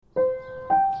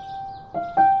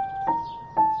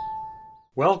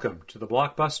Welcome to the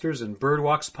Blockbusters and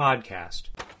Birdwalks podcast.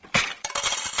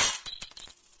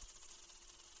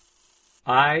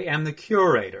 I am the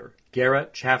curator,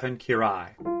 Garrett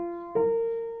Chaffin-Kirai.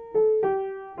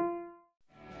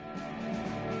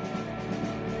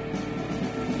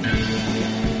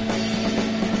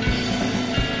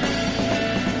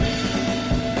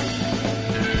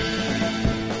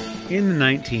 In the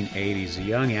 1980s, a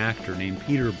young actor named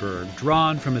Peter Berg,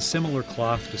 drawn from a similar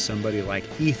cloth to somebody like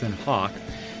Ethan Hawke,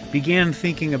 began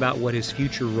thinking about what his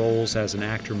future roles as an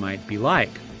actor might be like.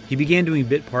 He began doing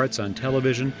bit parts on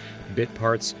television, bit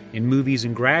parts in movies,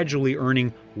 and gradually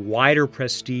earning wider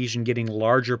prestige and getting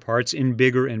larger parts in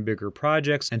bigger and bigger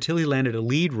projects until he landed a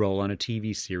lead role on a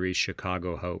TV series,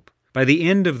 Chicago Hope. By the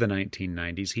end of the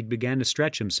 1990s, he'd began to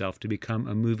stretch himself to become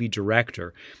a movie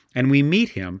director, and we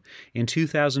meet him in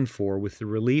 2004 with the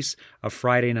release of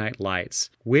Friday Night Lights,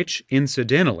 which,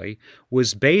 incidentally,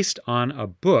 was based on a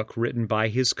book written by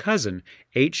his cousin,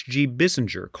 H.G.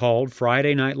 Bissinger, called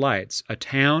Friday Night Lights, A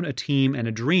Town, a Team, and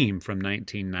a Dream from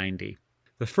 1990.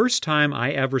 The first time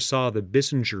I ever saw the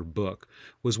Bissinger book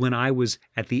was when I was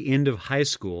at the end of high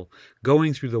school,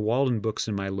 going through the Walden books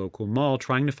in my local mall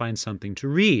trying to find something to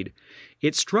read.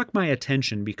 It struck my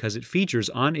attention because it features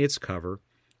on its cover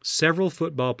several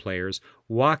football players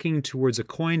walking towards a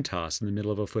coin toss in the middle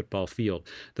of a football field.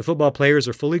 The football players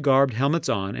are fully garbed, helmets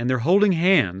on, and they're holding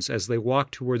hands as they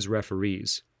walk towards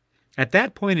referees. At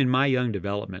that point in my young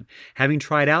development, having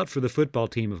tried out for the football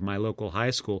team of my local high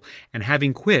school and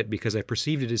having quit because I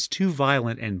perceived it as too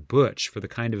violent and butch for the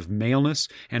kind of maleness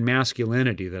and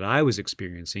masculinity that I was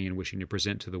experiencing and wishing to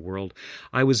present to the world,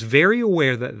 I was very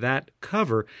aware that that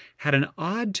cover had an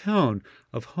odd tone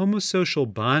of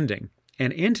homosocial bonding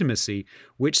and intimacy,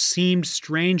 which seemed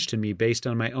strange to me based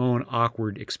on my own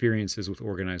awkward experiences with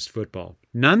organized football.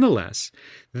 Nonetheless,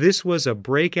 this was a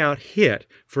breakout hit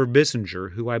for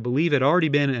Bissinger, who I believe had already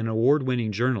been an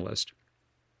award-winning journalist.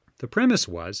 The premise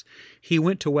was he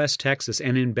went to West Texas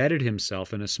and embedded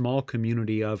himself in a small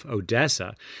community of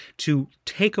Odessa to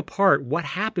take apart what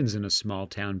happens in a small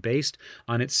town based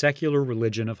on its secular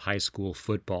religion of high school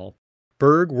football.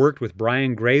 Berg worked with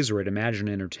Brian Grazer at Imagine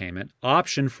Entertainment,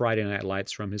 optioned Friday Night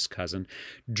Lights from his cousin,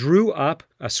 drew up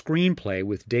a screenplay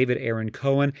with David Aaron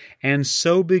Cohen, and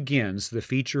so begins the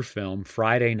feature film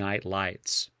Friday Night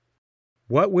Lights.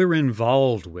 What we're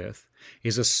involved with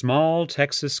is a small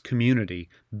Texas community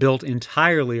built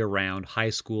entirely around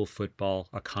high school football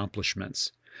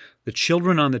accomplishments. The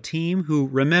children on the team, who,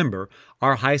 remember,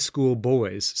 are high school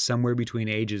boys somewhere between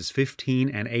ages 15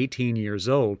 and 18 years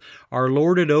old, are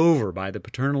lorded over by the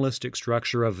paternalistic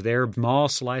structure of their small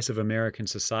slice of American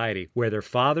society, where their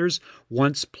fathers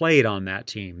once played on that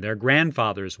team, their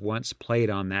grandfathers once played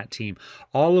on that team,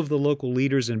 all of the local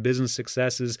leaders and business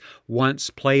successes once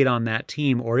played on that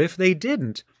team, or if they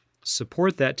didn't,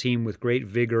 support that team with great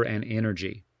vigor and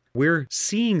energy. We're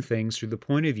seeing things through the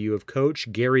point of view of Coach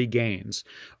Gary Gaines,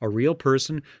 a real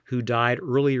person who died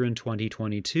earlier in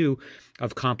 2022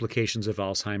 of complications of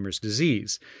Alzheimer's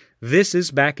disease. This is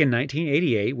back in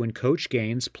 1988 when Coach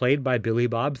Gaines, played by Billy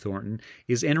Bob Thornton,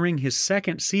 is entering his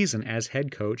second season as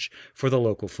head coach for the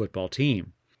local football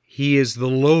team. He is the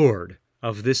lord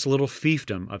of this little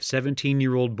fiefdom of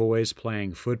 17-year-old boys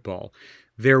playing football.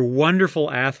 They're wonderful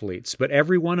athletes, but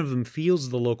every one of them feels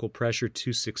the local pressure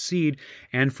to succeed,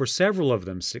 and for several of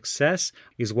them, success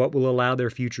is what will allow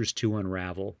their futures to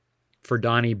unravel. For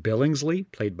Donnie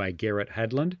Billingsley, played by Garrett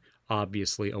Hedlund,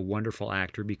 obviously a wonderful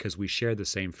actor because we share the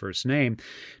same first name,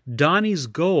 Donnie's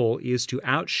goal is to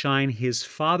outshine his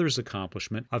father's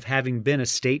accomplishment of having been a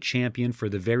state champion for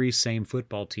the very same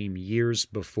football team years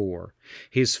before.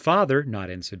 His father,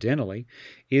 not incidentally,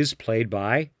 is played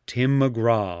by Tim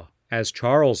McGraw as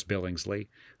Charles Billingsley,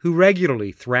 who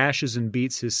regularly thrashes and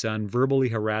beats his son, verbally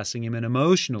harassing him and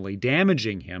emotionally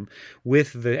damaging him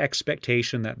with the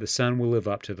expectation that the son will live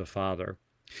up to the father.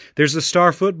 There's the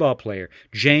star football player,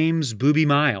 James Boobie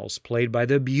Miles, played by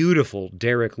the beautiful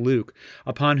Derek Luke,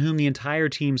 upon whom the entire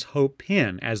team's hope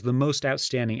pin as the most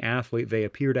outstanding athlete they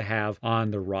appear to have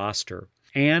on the roster.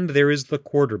 And there is the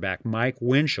quarterback, Mike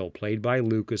Winchell, played by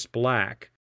Lucas Black.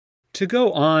 To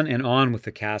go on with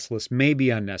the cast list may be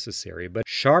unnecessary, but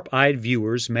sharp-eyed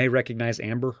viewers may recognize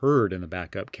Amber Heard in the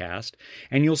backup cast,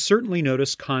 and you'll certainly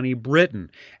notice Connie Britton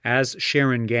as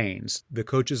Sharon Gaines, the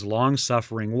coach's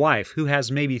long-suffering wife, who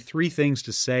has maybe 3 things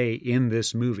to say in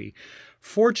this movie.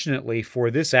 Fortunately for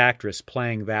this actress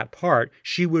playing that part,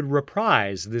 she would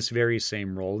reprise this very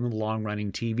same role in the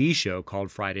long-running TV show called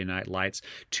Friday Night Lights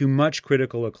to much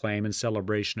critical acclaim and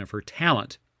celebration of her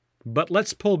talent. But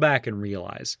let's pull back and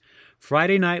realize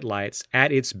Friday Night Lights,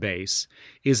 at its base,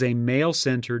 is a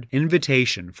male-centered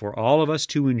invitation for all of us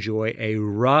to enjoy a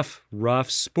rough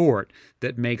sport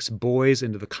that makes boys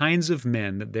into the kinds of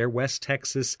men that their West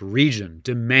Texas region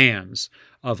demands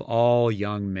of all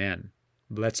young men.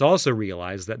 Let's also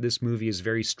realize that this movie is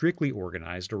very strictly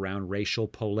organized around racial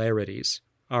polarities.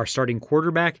 Our starting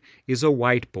quarterback is a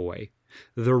white boy.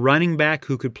 The running back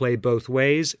who could play both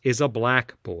ways is a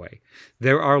black boy.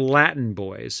 There are Latin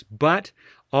boys, but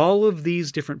all of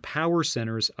these different power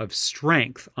centers of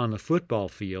strength on the football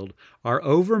field are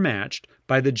overmatched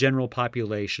by the general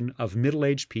population of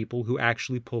middle-aged people who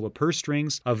actually pull the purse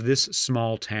strings of this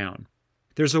small town.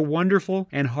 There's a wonderful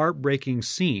and heartbreaking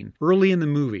scene early in the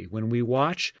movie when we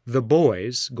watch the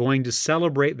boys going to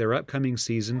celebrate their upcoming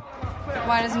season.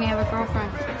 Why doesn't he have a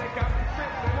girlfriend?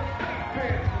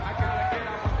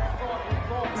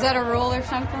 Is that a rule or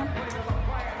something?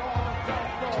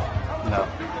 No,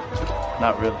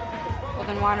 not really. Well,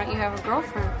 then why don't you have a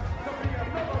girlfriend?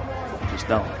 Just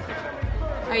don't.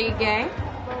 Are you gay?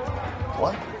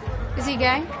 What? Is he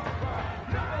gay?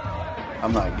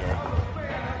 I'm not gay.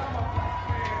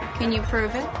 Can you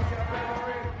prove it?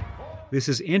 This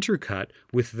is intercut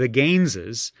with the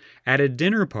Gaineses at a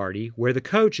dinner party where the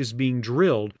coach is being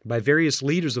drilled by various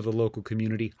leaders of the local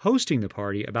community hosting the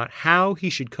party about how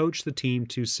he should coach the team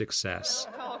to success.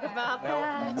 Talk about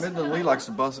that. Midland Lee likes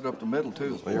to bust it up the middle,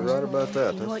 too. Well, you're right about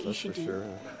that. You know what you That's should for do?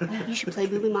 sure. You should play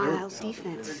Billy Miles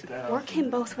defense. Work him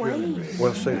both ways.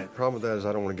 Well, see, the problem with that is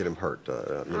I don't want to get him hurt.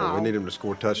 We need him to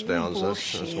score touchdowns.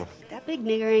 That's Bullshit. what... That big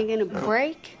nigger ain't gonna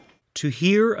break. To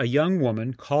hear a young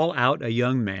woman call out a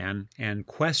young man and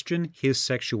question his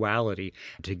sexuality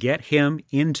to get him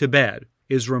into bed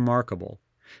is remarkable.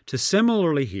 To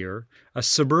similarly hear a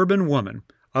suburban woman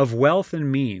of wealth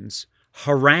and means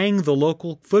harangue the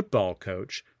local football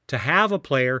coach to have a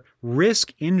player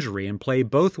risk injury and play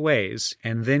both ways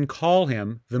and then call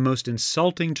him the most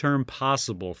insulting term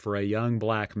possible for a young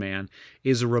black man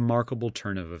is a remarkable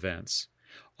turn of events.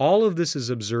 All of this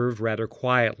is observed rather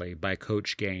quietly by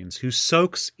Coach Gaines, who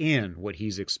soaks in what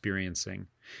he's experiencing.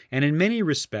 And in many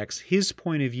respects, his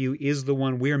point of view is the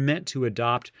one we're meant to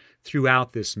adopt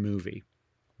throughout this movie.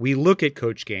 We look at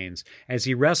Coach Gaines as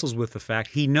he wrestles with the fact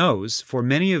he knows for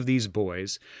many of these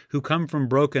boys who come from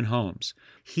broken homes,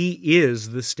 he is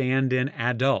the stand-in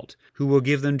adult who will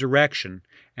give them direction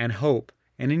and hope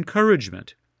and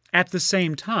encouragement. At the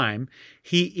same time,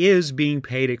 he is being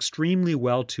paid extremely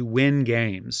well to win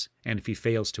games, and if he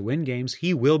fails to win games,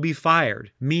 he will be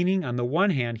fired, meaning on the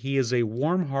one hand, he is a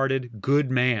warm-hearted, good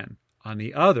man. On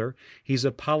the other, he's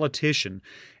a politician,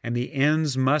 and the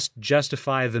ends must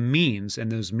justify the means, and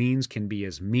those means can be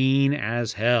as mean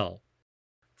as hell.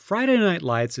 Friday Night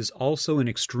Lights is also an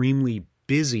extremely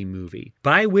busy movie,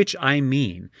 by which I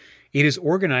mean it is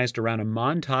organized around a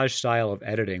montage style of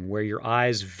editing where your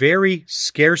eyes very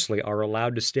scarcely are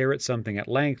allowed to stare at something at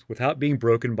length without being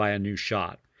broken by a new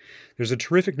shot. There's a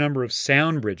terrific number of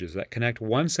sound bridges that connect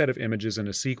one set of images in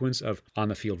a sequence of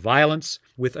on-the-field violence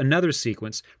with another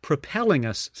sequence propelling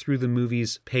us through the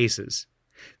movie's paces.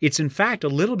 It's in fact a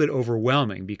little bit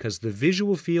overwhelming because the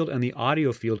visual field and the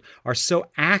audio field are so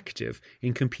active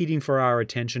in competing for our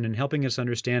attention and helping us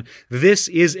understand this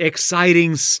is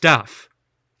exciting stuff.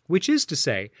 Which is to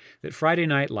say that Friday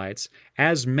Night Lights,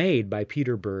 as made by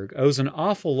Peter Berg, owes an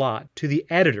awful lot to the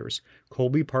editors,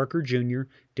 Colby Parker Jr.,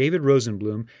 David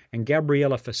Rosenblum, and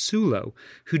Gabriella Fasulo,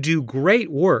 who do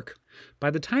great work.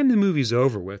 By the time the movie's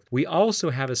over with, we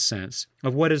also have a sense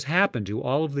of what has happened to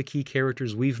all of the key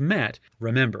characters we've met.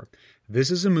 Remember,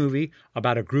 this is a movie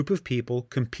about a group of people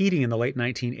competing in the late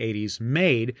 1980s,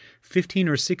 made 15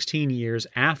 or 16 years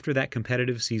after that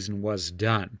competitive season was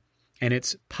done. And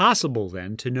it's possible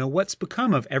then to know what's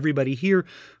become of everybody here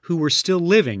who were still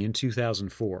living in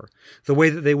 2004. The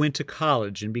way that they went to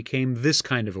college and became this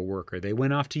kind of a worker. They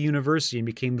went off to university and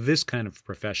became this kind of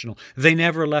professional. They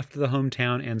never left the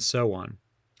hometown and so on.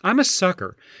 I'm a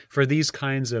sucker for these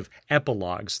kinds of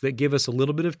epilogues that give us a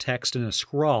little bit of text and a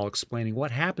scrawl explaining what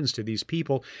happens to these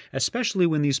people, especially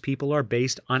when these people are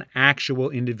based on actual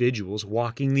individuals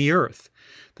walking the earth.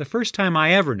 The first time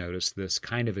I ever noticed this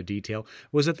kind of a detail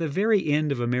was at the very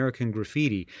end of American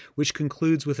Graffiti, which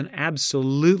concludes with an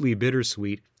absolutely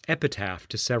bittersweet epitaph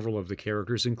to several of the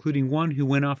characters, including one who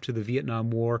went off to the Vietnam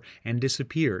War and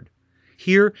disappeared.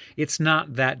 Here, it's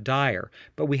not that dire,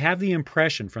 but we have the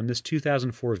impression from this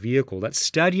 2004 vehicle that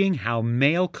studying how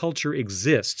male culture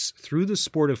exists through the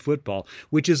sport of football,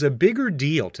 which is a bigger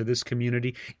deal to this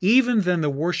community even than the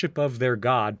worship of their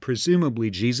God, presumably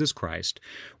Jesus Christ,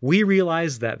 we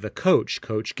realize that the coach,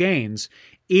 Coach Gaines,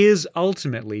 is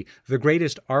ultimately the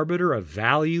greatest arbiter of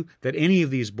value that any of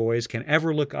these boys can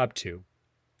ever look up to.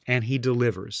 And he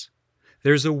delivers.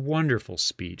 There's a wonderful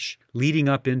speech leading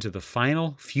up into the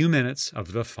final few minutes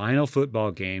of the final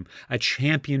football game, a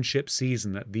championship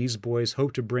season that these boys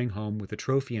hope to bring home with a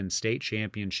trophy and state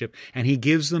championship, and he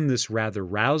gives them this rather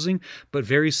rousing but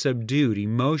very subdued,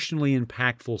 emotionally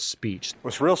impactful speech.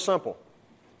 It's real simple.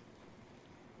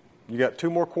 You got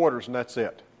 2 more quarters and that's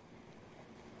it.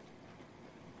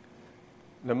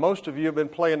 Now, most of you have been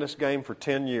playing this game for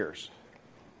 10 years.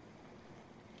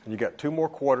 And you got 2 more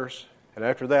quarters. And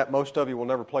after that, most of you will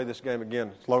never play this game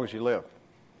again as long as you live.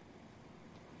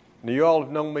 Now, you all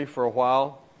have known me for a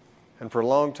while, and for a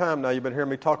long time now you've been hearing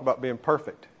me talk about being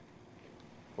perfect.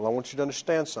 Well, I want you to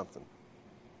understand something.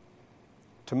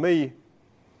 To me,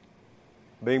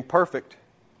 being perfect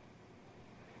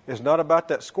is not about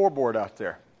that scoreboard out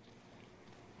there.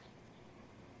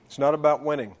 It's not about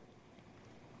winning.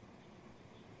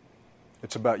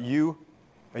 It's about you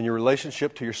and your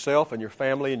relationship to yourself and your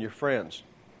family and your friends.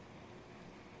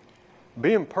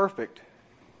 Being perfect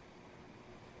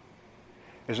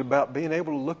is about being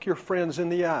able to look your friends in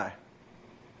the eye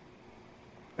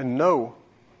and know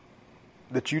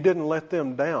that you didn't let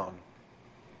them down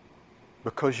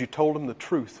because you told them the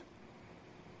truth.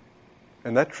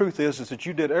 And that truth is that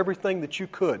you did everything that you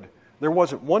could. There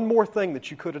wasn't one more thing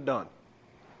that you could have done.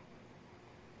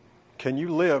 Can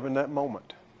you live in that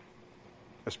moment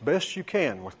as best you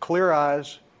can with clear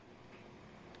eyes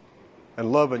and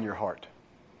love in your heart?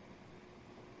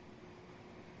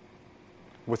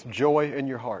 With joy in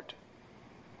your heart.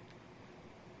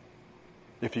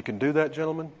 If you can do that,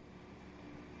 gentlemen,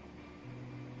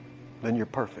 then you're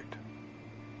perfect.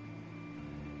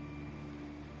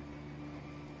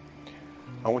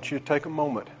 I want you to take a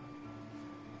moment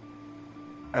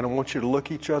and I want you to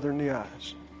look each other in the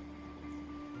eyes.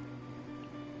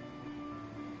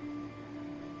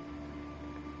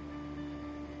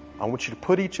 I want you to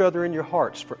put each other in your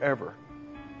hearts forever.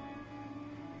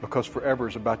 Because forever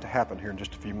is about to happen here in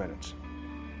just a few minutes.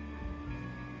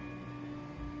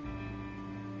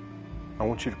 I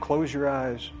want you to close your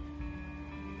eyes.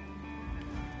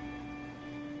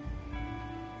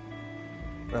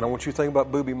 And I want you to think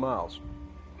about Boobie Miles,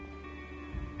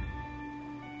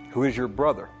 who is your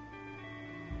brother.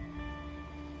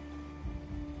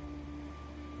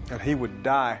 And he would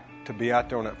die to be out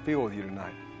there on that field with you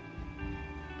tonight.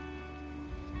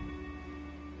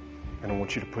 And I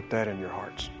want you to put that in your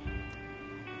hearts.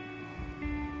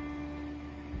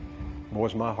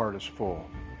 Boys, my heart is full.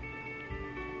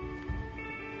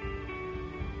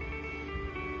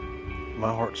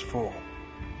 My heart's full.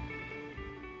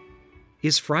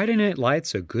 Is Friday Night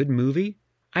Lights a good movie?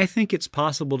 I think it's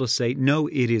possible to say no,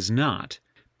 it is not.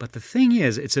 But the thing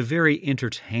is, it's a very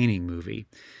entertaining movie.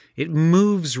 It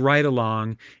moves right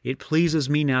along. It pleases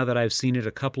me now that I've seen it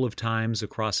a couple of times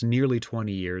across nearly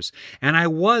 20 years. And I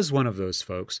was one of those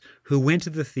folks who went to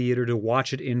the theater to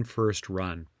watch it in first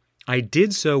run. I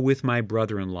did so with my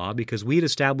brother-in-law because we had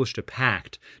established a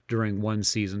pact during one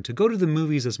season to go to the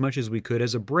movies as much as we could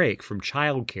as a break from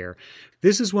childcare.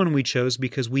 This is one we chose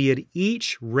because we had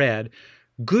each read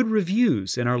good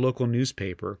reviews in our local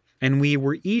newspaper, and we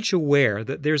were each aware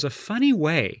that there's a funny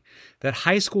way that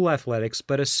high school athletics,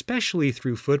 but especially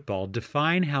through football,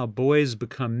 define how boys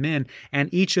become men,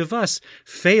 and each of us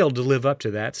failed to live up to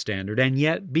that standard and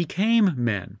yet became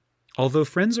men. Although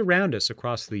friends around us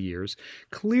across the years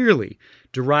clearly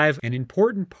derive an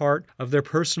important part of their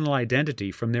personal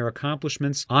identity from their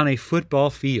accomplishments on a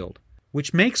football field,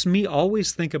 which makes me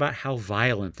always think about how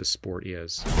violent the sport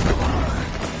is.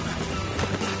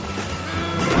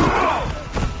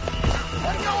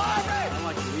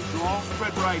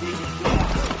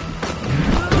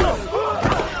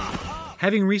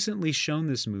 Having recently shown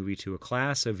this movie to a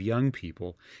class of young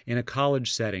people in a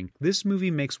college setting, this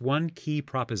movie makes one key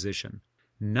proposition.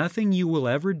 Nothing you will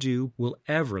ever do will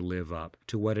ever live up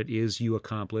to what it is you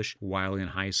accomplish while in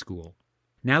high school.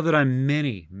 Now that I'm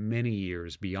many, many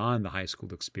years beyond the high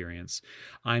school experience,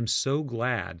 I'm so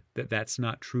glad that that's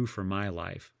not true for my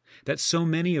life, that so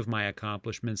many of my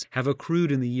accomplishments have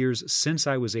accrued in the years since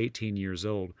I was 18 years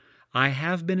old. I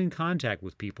have been in contact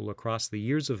with people across the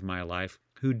years of my life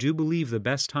who do believe the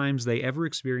best times they ever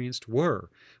experienced were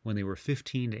when they were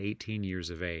 15 to 18 years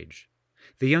of age.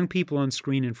 The young people on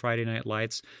screen in Friday Night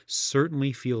Lights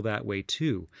certainly feel that way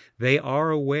too. They are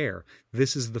aware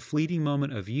this is the fleeting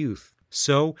moment of youth.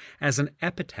 So, as an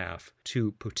epitaph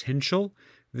to potential,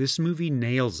 This movie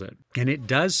nails it, and it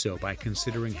does so by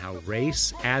considering how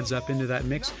race adds up into that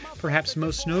mix, perhaps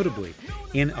most notably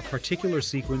in a particular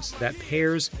sequence that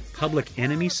pairs Public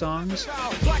Enemy songs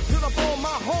Black to the bone, my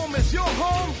home is your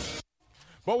home.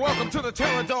 Well, welcome to the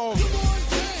Terror Dome.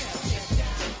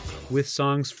 with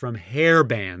songs from hair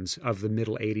bands of the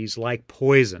middle 80s like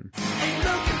Poison.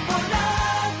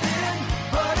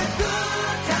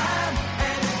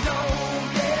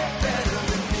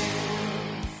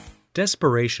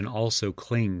 Desperation also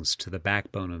clings to the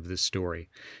backbone of this story.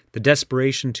 The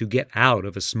desperation to get out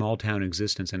of a small-town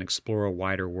existence and explore a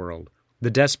wider world. The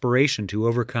desperation to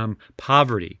overcome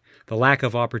poverty, the lack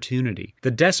of opportunity.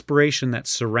 The desperation that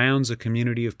surrounds a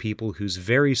community of people whose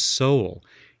very soul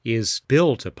is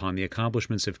built upon the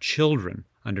accomplishments of children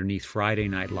underneath Friday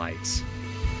night lights.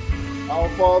 Our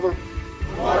Father,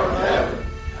 who art in heaven,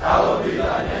 hallowed be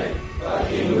thy name. Thy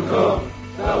kingdom come,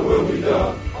 thy will be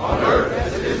done, on earth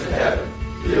as it is in heaven.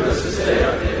 Give us this day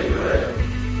our daily bread.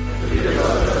 And forgive us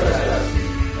our trespasses,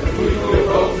 as we forgive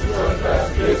those who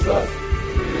trespass against us.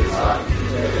 Lead us not into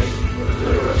temptation, but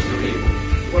deliver us from evil.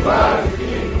 For thine is the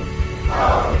kingdom, the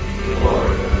power, the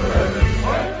glory, and forever.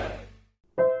 Amen.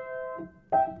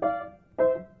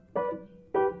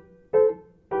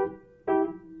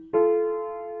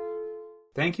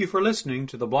 Thank you for listening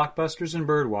to the Blockbusters and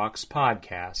Birdwalks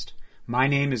podcast. My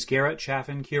name is Garrett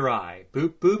Chaffin Curai.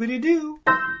 Boop boopity doo.